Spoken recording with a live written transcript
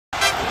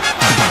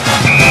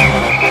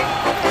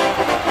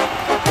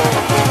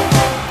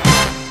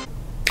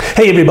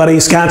Hey everybody,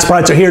 Scott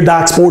Spreitzer here,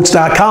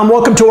 DocSports.com.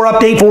 Welcome to our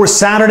update for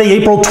Saturday,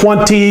 April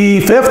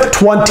 25th,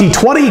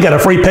 2020. Got a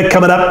free pick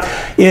coming up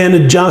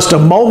in just a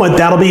moment.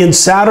 That'll be in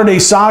Saturday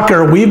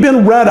soccer. We've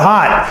been red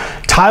hot.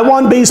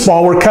 Taiwan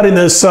baseball, we're cutting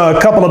this a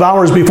couple of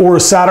hours before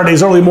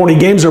Saturday's early morning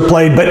games are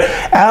played, but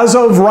as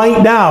of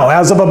right now,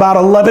 as of about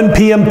 11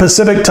 p.m.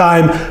 Pacific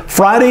time,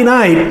 Friday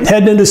night,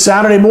 heading into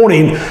Saturday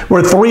morning,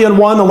 we're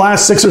 3-1 the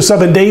last 6 or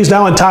 7 days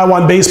now in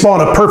Taiwan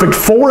baseball and a perfect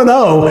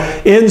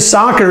 4-0 in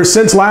soccer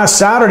since last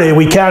Saturday.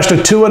 We cashed a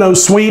 2-0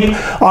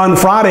 sweep on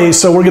Friday,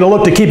 so we're going to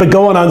look to keep it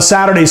going on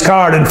Saturday's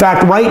card. In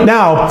fact, right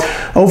now,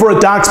 over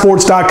at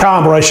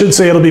DocSports.com, or I should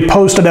say it'll be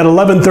posted at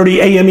 11:30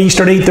 a.m.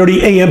 Eastern,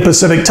 8:30 a.m.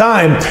 Pacific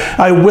time,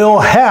 I will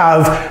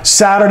have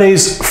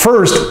Saturday's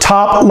first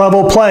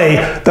top-level play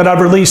that I've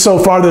released so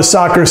far this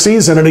soccer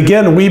season. And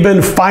again, we've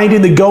been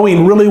finding the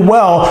going really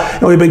well,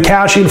 and we've been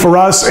cashing for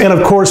us, and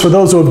of course for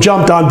those who have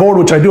jumped on board,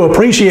 which I do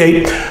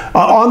appreciate,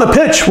 on the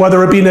pitch,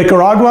 whether it be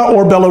Nicaragua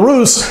or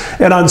Belarus.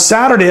 And on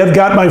Saturday, I've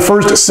got my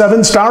first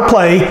 7-star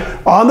play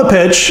on the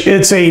pitch.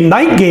 It's a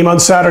night game on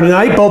Saturday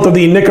night. Both of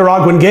the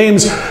Nicaraguan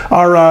games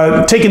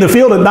are taking the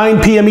field at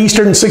 9 p.m.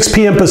 Eastern, 6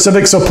 p.m.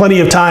 Pacific, so plenty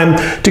of time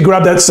to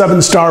grab that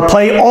 7-star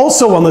play.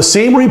 Also on the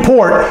same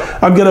report,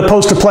 I'm going to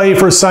post a play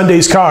for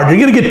Sunday's card. You're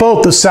going to get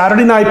both the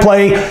Saturday night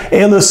play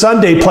and the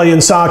Sunday play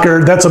in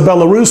soccer. That's a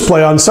Belarus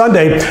play on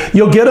Sunday.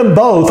 You'll get them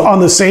both on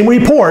the same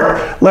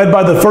report, led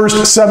by the first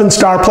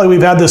 7-star play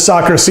we've had this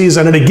soccer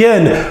season. And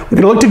again,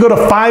 we're going to look to go to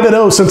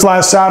 5-0 since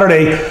last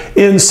Saturday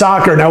in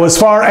soccer. Now, as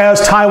far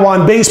as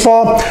Taiwan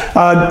baseball,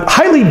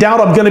 highly doubt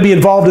I'm going to be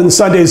involved in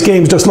Sunday's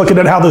games, just looking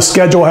at how the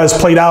schedule has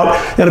played out.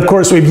 And of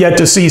course, we've yet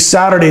to see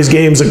Saturday's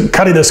games,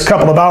 cutting this a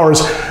couple of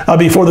hours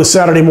before the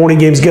Saturday morning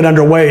games get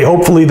underway.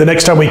 Hopefully, the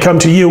next time we come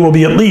to you, we'll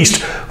be at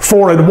least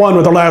 4-1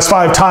 with our last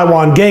 5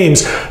 Taiwan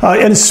games.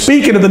 And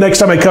speaking of the next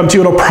time I come to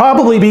you, it'll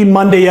probably be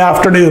Monday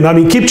afternoon. I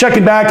mean, keep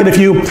checking back, and if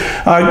you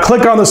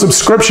click on the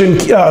subscription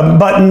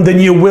button, then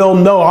you will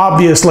know,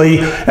 obviously,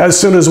 as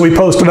soon as we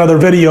post another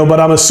video, but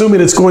I'm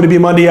assuming it's going to be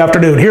Monday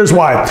afternoon. Here's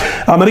why.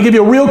 I'm going to give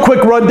you a real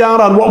quick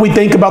rundown on what we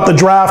think about the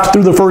draft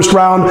through the first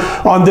round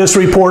on this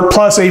report,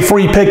 plus a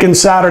free pick in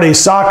Saturday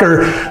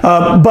soccer.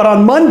 But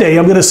on Monday,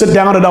 I'm going to sit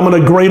down and I'm going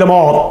to grade them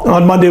all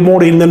on Monday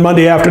morning, and then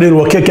Monday afternoon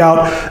we'll kick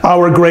out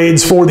our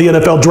grades for the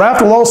NFL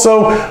draft. We'll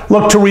also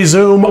look to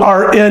resume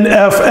our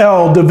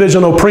NFL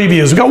divisional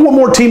previews. We've got one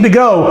more team to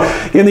go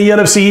in the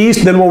NFC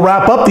East, then we'll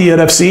wrap up the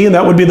NFC, and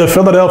that would be the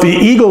Philadelphia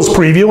Eagles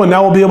preview, and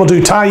now we'll be able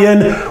to tie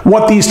in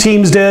what these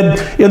teams did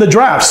in the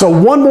draft. So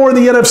one more in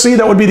the NFC,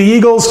 that would be the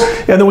Eagles,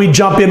 and then we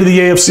jump into the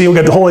AFC. We'll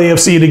get the whole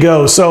AFC to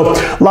go. So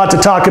a lot to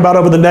talk about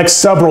over the next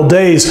several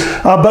days.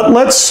 But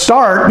let's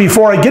start,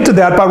 before I get to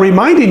that, by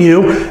reminding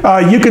you,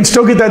 you can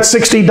still get that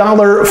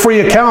 $60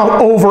 free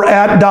account over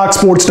at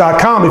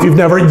DocSports.com if you've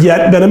never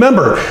yet been a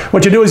member.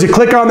 What you do is you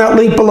click on that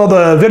link below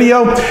the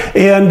video,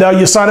 and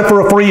you sign up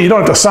for a free. You don't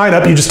have to sign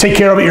up, you just take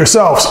care of it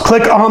yourselves.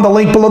 Click on the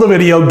link below the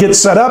video, get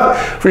set up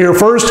for your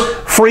first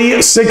free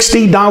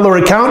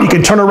 $60 account. You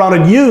can turn around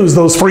and use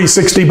those free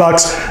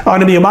 $60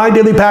 on any of my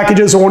daily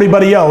packages or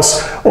anybody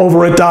else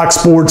over at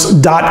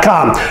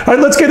DocSports.com. All right,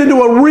 let's get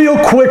into a real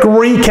quick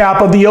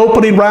recap of the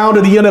opening round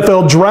of the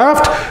NFL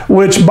draft,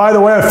 which, by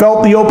the way, I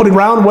felt the opening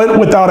round went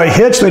without a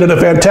hitch. They did a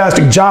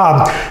fantastic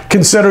job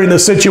considering the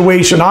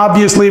situation.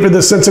 Obviously, for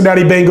the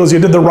Cincinnati Bengals, you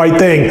did the right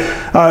thing.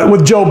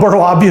 With Joe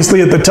Burrow,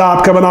 obviously, at the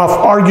top, coming off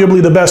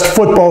arguably the best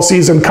football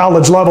season,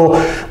 college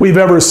level, we've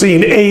ever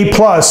seen. A+.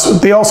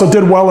 They also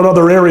did well in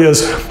other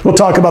areas. We'll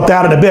talk about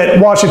that in a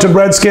bit. Washington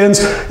Redskins,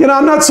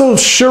 I'm not so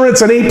sure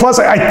it's an A+.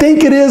 I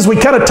think it is. We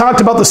kind of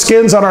talked about the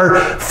Skins on our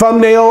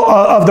thumbnail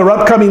of their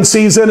upcoming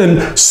season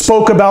and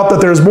spoke about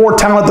that there's more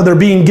talent than they're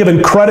being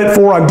given credit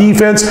for on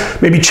defense.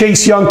 Maybe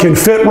Chase Young can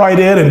fit right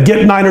in and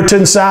get 9 or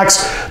 10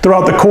 sacks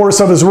throughout the course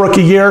of his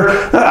rookie year.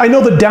 I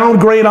know the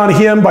downgrade on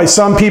him by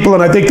some people,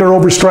 and I think they're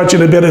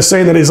overstretching a bit, is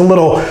saying that he's a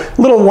little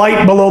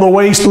light below the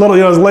waist,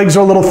 his legs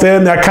are a little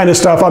thin, that kind of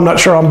stuff. I'm not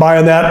sure I'm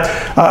buying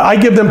that. I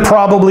give them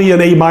probably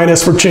an A-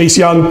 for Chase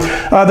Young.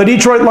 The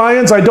Detroit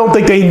Lions, I don't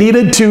think they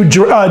needed to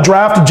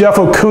draft Jeff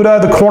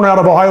Okudah, the corner out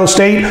of Ohio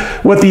State,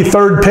 with the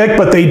 3rd pick,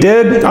 but they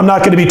did. I'm not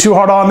going to be too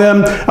hard on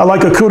them. I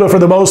like Okudah for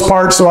the most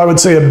part, so I would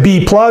say a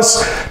B+.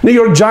 New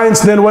York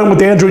Giants then went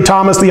with Andrew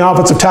Thomas, the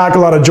offensive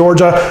tackle out of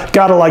Georgia.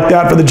 Gotta like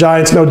that for the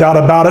Giants, no doubt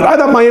about it. I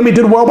thought Miami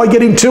did well by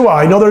getting Tua.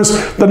 I know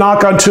there's the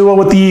knock on Tua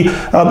with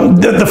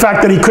the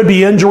fact that he could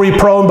be injury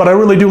prone, but I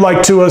really do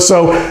like Tua,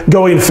 so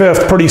going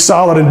 5th, pretty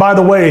solid. And by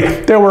the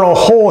way, there were a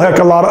whole heck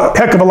of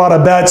a lot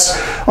of bets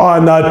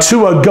on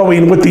Tua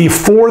going with the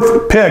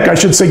 4th pick, I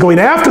should say going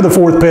after the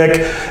 4th pick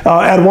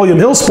at William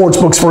Hill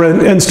Sportsbooks, for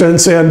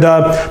instance, and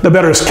the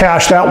bettors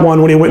cashed that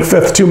one when he went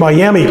 5th to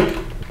Miami.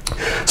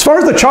 As far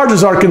as the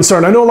Chargers are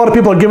concerned, I know a lot of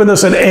people are giving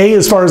this an A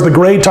as far as the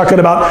grade, talking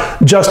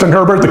about Justin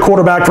Herbert, the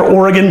quarterback for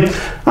Oregon.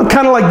 I'm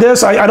kind of like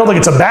this. I don't think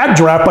it's a bad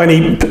draft by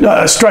any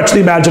stretch of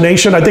the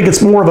imagination. I think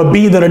it's more of a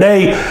B than an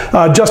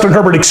A. Justin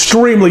Herbert,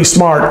 extremely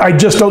smart. I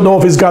just don't know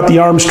if he's got the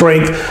arm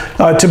strength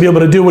to be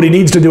able to do what he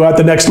needs to do at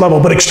the next level,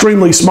 but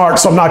extremely smart,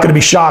 so I'm not going to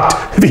be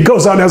shocked if he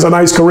goes out and has a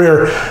nice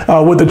career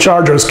with the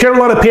Chargers.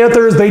 Carolina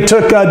Panthers, they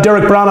took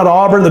Derek Brown out of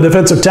Auburn, the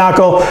defensive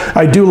tackle.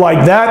 I do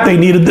like that. They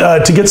needed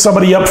to get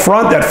somebody up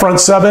front, that front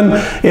seven,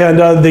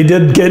 and they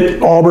did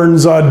get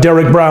Auburn's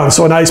Derek Brown,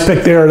 so a nice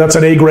pick there. That's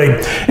an A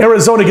grade.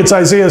 Arizona gets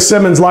Isaiah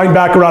Simmons,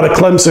 linebacker out of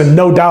Clemson.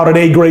 No doubt an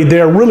A grade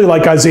there. Really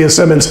like Isaiah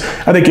Simmons.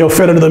 I think he'll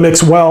fit into the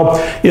mix well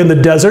in the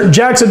desert.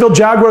 Jacksonville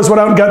Jaguars went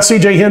out and got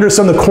C.J.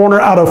 Henderson, the corner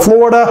out of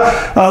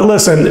Florida.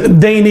 Listen,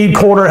 they need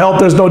corner help.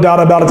 There's no doubt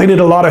about it. They need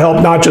a lot of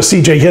help, not just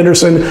C.J.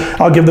 Henderson.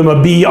 I'll give them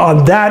a B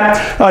on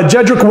that.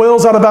 Jedrick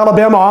Wills out of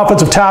Alabama,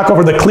 offensive tackle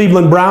for the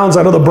Cleveland Browns.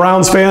 I know the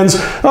Browns fans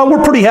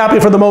were pretty happy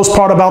for the most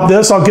part about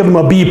this. I'll give them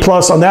a B+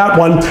 on that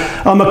one.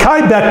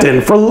 Mekhi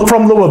Becton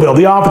from Louisville,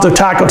 the offensive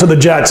tackle to the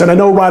Jets. And I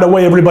know right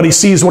away everybody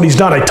sees what he's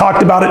done. I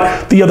talked about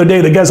it the other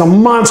day. The guy's a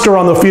monster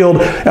on the field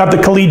at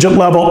the collegiate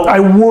level. I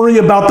worry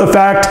about the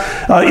fact,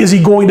 is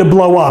he going to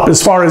blow up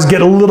as far as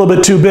get a little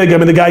bit too big? I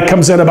mean, the guy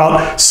comes in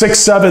about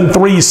 6'7",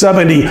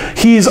 370.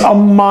 He's a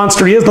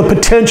monster. He has the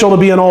potential to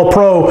be an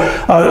all-pro.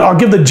 I'll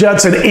give the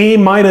Jets an A-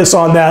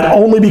 on that,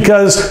 only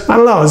because, I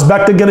don't know, is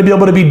Becton going to be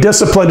able to be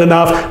disciplined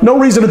enough? No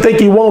reason to think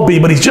he won't be,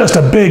 but he's just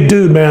a big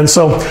dude, man.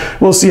 So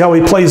we'll see how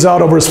he plays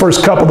out over his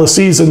first couple of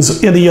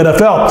seasons in the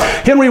NFL.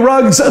 Henry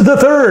Ruggs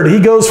III, he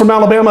goes from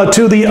Alabama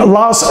to the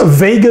Las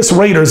Vegas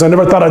Raiders. I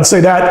never thought I'd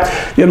say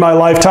that in my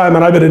lifetime,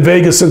 and I've been in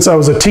Vegas since I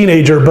was a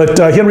teenager, but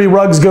Henry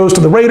Ruggs goes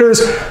to the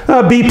Raiders.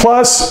 B+.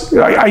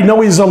 I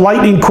know he's a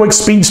lightning quick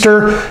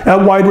speedster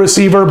at wide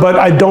receiver, but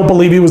I don't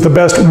believe he was the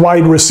best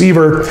wide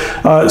receiver,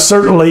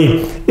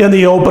 certainly in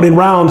the opening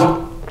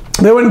round.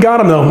 They went and got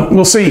him, though.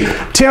 We'll see.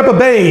 Tampa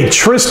Bay,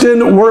 Tristan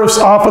Wirfs,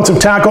 offensive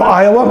tackle,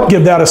 Iowa.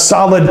 Give that a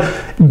solid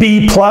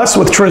B+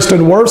 with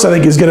Tristan Wirfs. I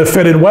think he's going to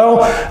fit in well.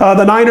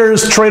 The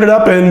Niners traded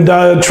up and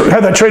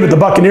had that trade with the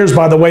Buccaneers,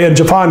 by the way, and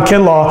Javon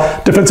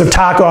Kinlaw, defensive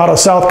tackle out of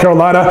South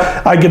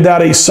Carolina. I give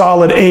that a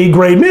solid A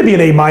grade, maybe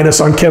an A-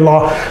 on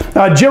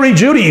Kinlaw. Jerry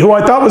Jeudy, who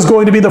I thought was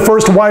going to be the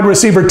first wide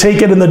receiver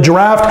taken in the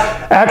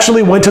draft,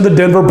 actually went to the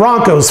Denver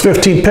Broncos,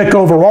 15th pick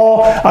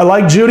overall. I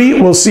like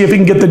Jeudy. We'll see if he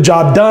can get the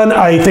job done.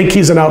 I think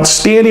he's an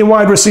outstanding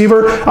wide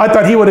receiver. I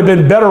thought he would have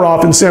been better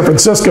off in San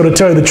Francisco, to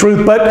tell you the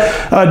truth,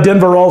 but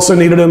Denver also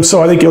needed him,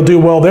 so I think he'll do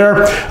well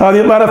there.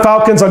 The Atlanta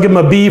Falcons, I'll give him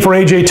a B for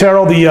A.J.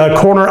 Terrell, the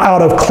corner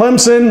out of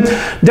Clemson.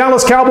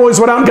 Dallas Cowboys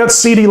went out and got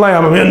CeeDee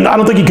Lamb. I mean, I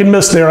don't think you can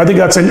miss there. I think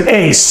that's an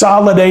A,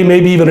 solid A,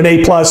 maybe even an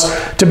A+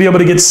 to be able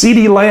to get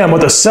CeeDee Lamb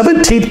with a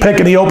 17th pick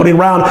in the opening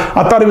round.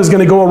 I thought he was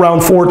going to go around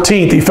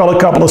 14th. He fell a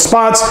couple of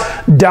spots.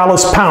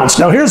 Dallas pounced.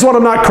 Now, here's what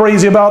I'm not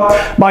crazy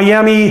about.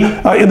 Miami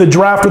in the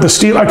draft with the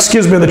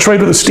Steelers, in the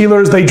trade with the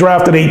Steelers, they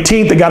drafted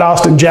 18th. They got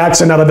Austin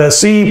Jackson out of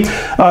SC.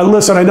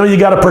 Listen, I know you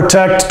got to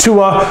protect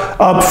Tua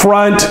up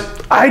front.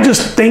 I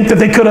just think that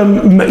they could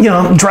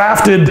have,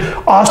 drafted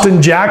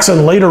Austin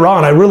Jackson later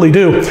on. I really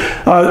do.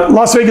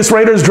 Las Vegas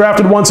Raiders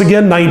drafted once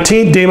again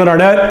 19th. Damon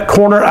Arnett,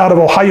 corner out of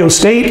Ohio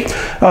State.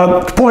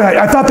 Boy,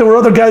 I thought there were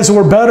other guys who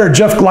were better.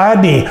 Jeff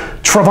Gladney,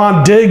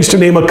 Trevon Diggs, to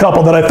name a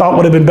couple that I thought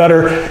would have been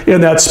better in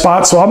that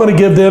spot. So I'm going to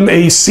give them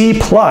a C+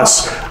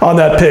 on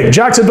that pick.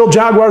 Jacksonville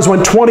Jaguars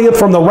went 20th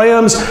from the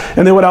Rams,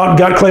 and they went out and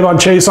got Clavon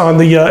Chase on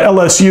the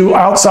LSU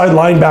outside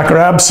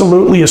linebacker.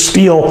 Absolutely a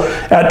steal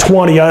at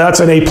 20. That's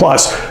an A+.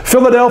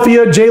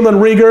 Philadelphia, Jalen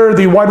Reagor,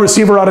 the wide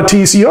receiver out of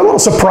TCU. I'm a little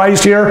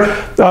surprised here.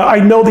 I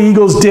know the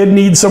Eagles did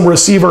need some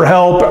receiver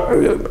help.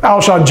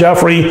 Alshon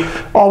Jeffrey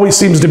always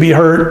seems to be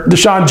hurt.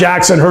 Deshaun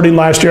Jackson hurt him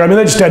last year. I mean,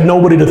 they just had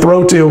nobody to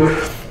throw to.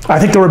 I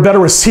think there were better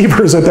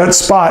receivers at that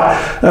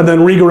spot than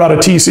Reagor out of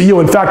TCU.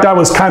 In fact, I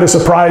was kind of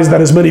surprised that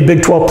as many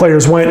Big 12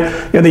 players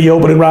went in the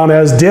opening round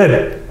as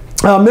did.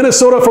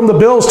 Minnesota from the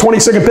Bills,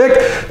 22nd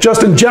pick.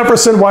 Justin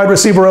Jefferson, wide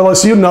receiver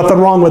LSU. Nothing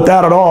wrong with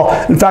that at all.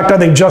 In fact, I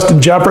think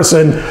Justin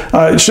Jefferson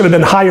should have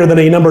been higher than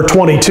a number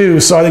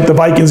 22. So I think the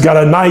Vikings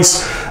got a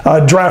nice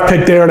draft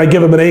pick there, and I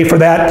give them an A for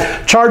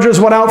that. Chargers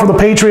went out for the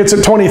Patriots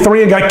at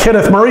 23 and got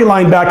Kenneth Murray,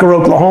 linebacker,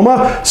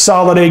 Oklahoma.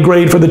 Solid A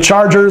grade for the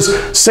Chargers.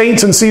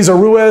 Saints and Cesar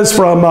Ruiz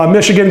from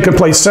Michigan can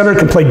play center,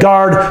 can play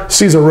guard.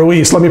 Cesar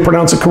Ruiz, let me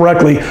pronounce it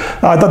correctly.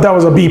 I thought that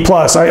was a B+.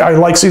 I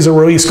like Cesar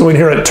Ruiz going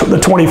here at the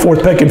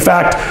 24th pick. In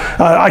fact,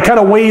 I kind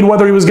of weighed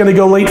whether he was going to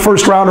go late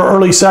first round or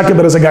early second,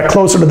 but as I got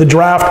closer to the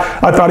draft,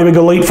 I thought he would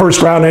go late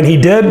first round, and he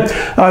did.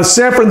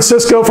 San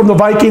Francisco from the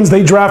Vikings,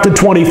 they drafted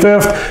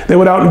 25th. They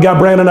went out and got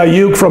Brandon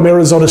Ayuk from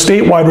Arizona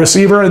State, wide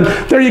receiver, and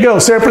there you go.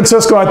 San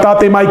Francisco, I thought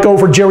they might go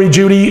for Jerry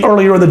Jeudy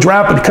earlier in the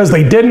draft, but because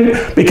they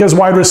didn't, because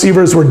wide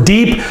receivers were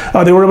deep,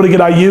 they were able to get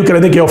Ayuk, and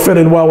I think he'll fit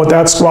in well with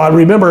that squad.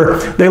 Remember,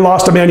 they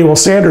lost Emmanuel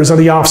Sanders in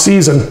the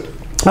offseason.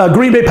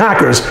 Green Bay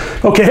Packers.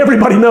 Okay,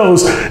 everybody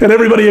knows and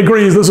everybody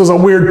agrees this was a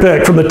weird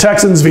pick from the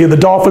Texans via the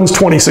Dolphins,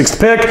 26th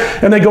pick,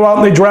 and they go out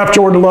and they draft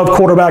Jordan Love,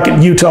 quarterback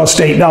at Utah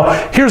State. Now,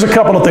 here's a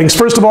couple of things.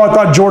 First of all, I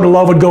thought Jordan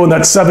Love would go in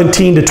that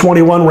 17 to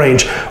 21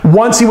 range.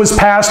 Once he was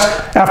passed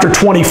after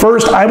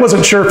 21st, I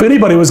wasn't sure if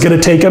anybody was going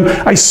to take him.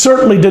 I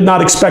certainly did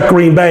not expect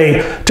Green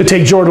Bay to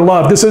take Jordan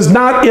Love. This is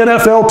not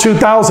NFL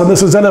 2000.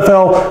 This is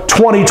NFL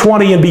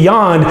 2020 and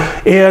beyond,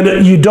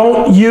 and you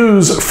don't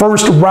use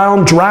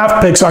first-round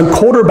draft picks on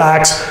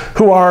quarterbacks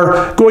who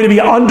are going to be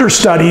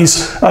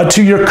understudies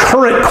to your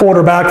current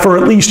quarterback for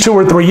at least 2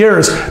 or 3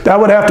 years. That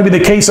would have to be the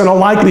case in all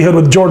likelihood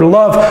with Jordan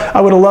Love.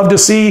 I would have loved to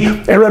see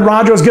Aaron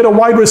Rodgers get a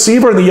wide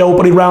receiver in the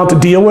opening round to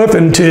deal with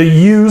and to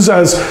use,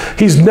 as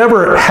he's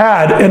never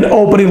had an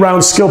opening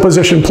round skill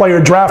position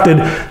player drafted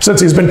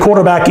since he's been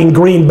quarterbacking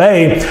Green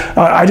Bay.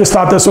 I just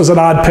thought this was an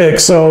odd pick.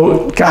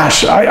 So,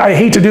 gosh, I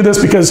hate to do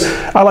this because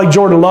I like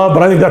Jordan Love,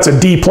 but I think that's a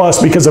D+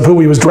 because of who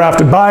he was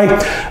drafted by.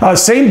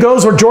 Same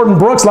goes for Jordan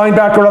Brooks,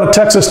 linebacker out of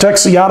Texas Tech,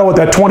 Seattle with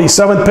that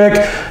 27th pick.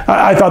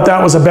 I thought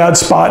that was a bad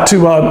spot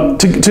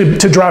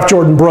to draft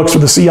Jordan Brooks for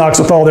the Seahawks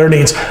with all their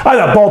needs. I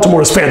thought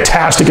Baltimore is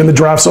fantastic in the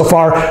draft so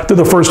far through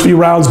the first few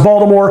rounds.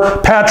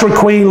 Baltimore, Patrick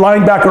Queen,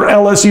 linebacker,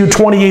 LSU,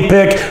 28th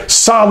pick,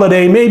 solid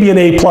A, maybe an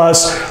A+.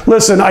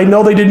 Listen, I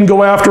know they didn't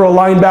go after a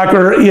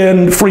linebacker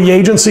in free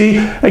agency.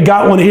 They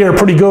got one here,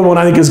 pretty good one.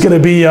 I think is going to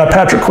be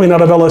Patrick Queen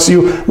out of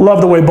LSU.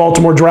 Love the way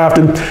Baltimore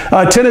drafted.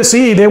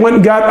 Tennessee, they went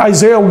and got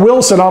Isaiah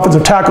Wilson,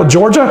 offensive tackle,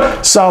 Georgia,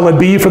 solid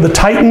B. For the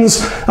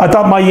Titans, I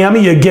thought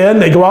Miami again.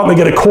 They go out and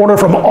they get a corner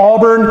from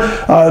Auburn.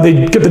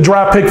 They get the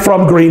draft pick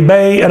from Green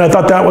Bay, and I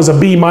thought that was a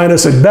B-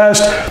 at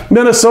best.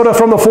 Minnesota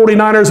from the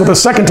 49ers with a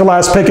second to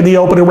last pick in the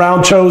opening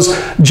round chose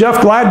Jeff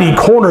Gladney,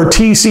 corner,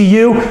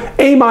 TCU.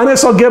 A-.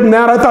 I'll give him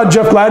that. I thought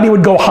Jeff Gladney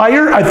would go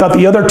higher. I thought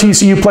the other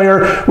TCU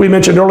player we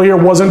mentioned earlier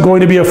wasn't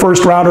going to be a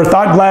first rounder.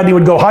 Thought Gladney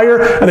would go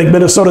higher. I think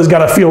Minnesota's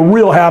got to feel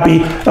real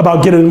happy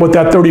about getting with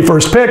that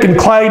 31st pick. And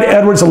Clyde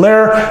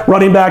Edwards-Helaire,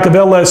 running back of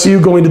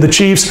LSU, going to the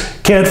Chiefs.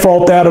 Can't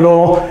fault that at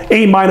all.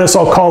 A-,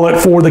 I'll call it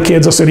for the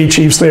Kansas City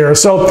Chiefs there.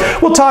 So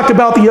we'll talk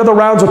about the other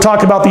rounds. We'll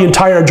talk about the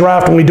entire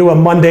draft when we do a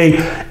Monday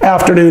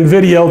afternoon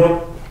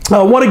video.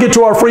 I want to get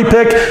to our free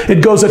pick.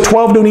 It goes at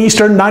 12 noon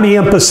Eastern, 9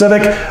 a.m.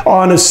 Pacific.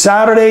 On a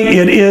Saturday,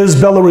 it is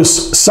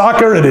Belarus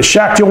soccer. It is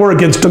Shakhtar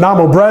against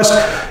Dynamo Brest.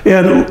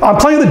 And I'm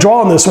playing the draw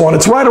on this one.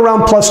 It's right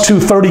around plus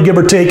 230, give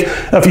or take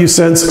a few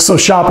cents, so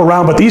shop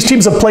around. But these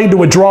teams have played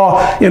to a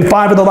draw in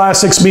 5 of the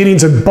last 6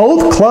 meetings, and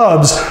both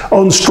clubs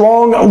own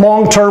strong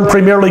long-term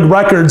Premier League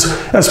records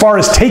as far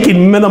as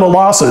taking minimal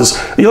losses.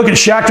 You look at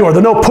Shakhtar,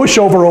 they're no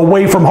pushover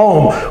away from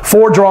home.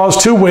 4 draws,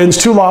 2 wins,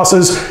 2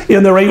 losses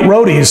in their 8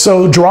 roadies.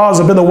 So draws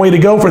have been the way to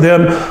go for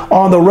them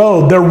on the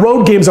road. Their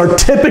road games are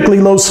typically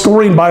low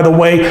scoring, by the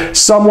way,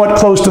 somewhat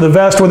close to the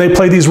vest when they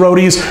play these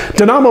roadies.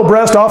 Dynamo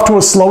Brest off to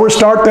a slower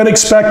start than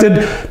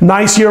expected.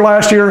 Nice year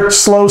last year,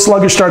 slow,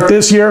 sluggish start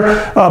this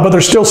year, but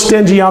they're still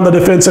stingy on the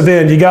defensive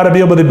end. You got to be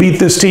able to beat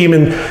this team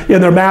in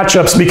their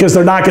matchups because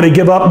they're not going to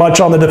give up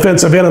much on the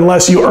defensive end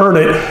unless you earn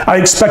it. I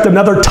expect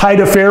another tight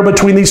affair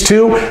between these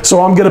two,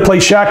 so I'm going to play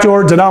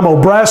Shakhtar,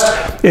 Dynamo Brest.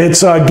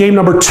 It's game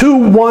number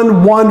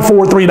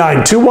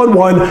 211439.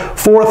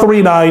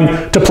 211439.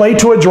 To play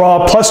to a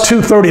draw, plus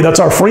 230. That's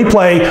our free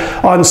play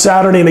on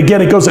Saturday. And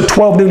again, it goes at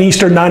 12 noon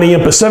Eastern, 9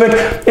 a.m.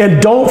 Pacific.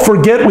 And don't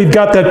forget, we've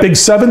got that big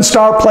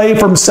 7-star play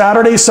from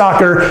Saturday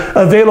Soccer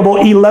available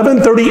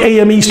 11:30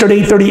 a.m. Eastern,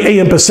 8:30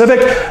 a.m. Pacific.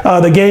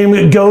 The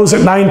game goes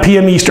at 9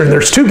 p.m. Eastern.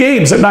 There's 2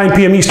 games at 9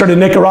 p.m. Eastern in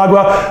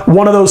Nicaragua.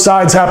 One of those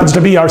sides happens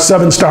to be our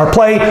 7-star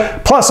play.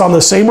 Plus, on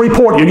the same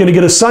report, you're going to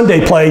get a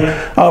Sunday play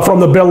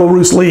from the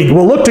Belarus League.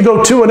 We'll look to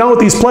go 2-0 with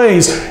these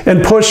plays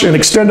and push and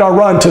extend our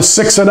run to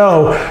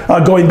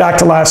 6-0 going back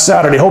to last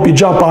Saturday. Hope you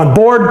jump on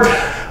board.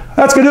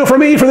 That's going to do it for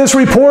me for this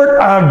report.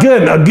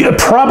 Good.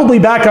 Probably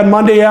back on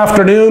Monday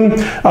afternoon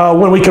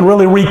when we can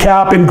really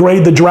recap and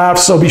grade the draft.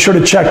 So be sure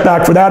to check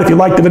back for that. If you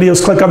like the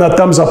videos, click on that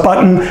thumbs up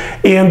button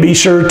and be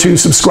sure to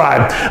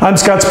subscribe. I'm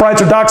Scott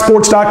Spreitzer,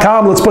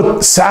 DocSports.com. Let's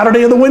put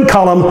Saturday in the win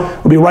column.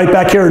 We'll be right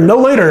back here no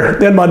later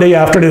than Monday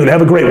afternoon.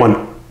 Have a great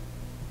one.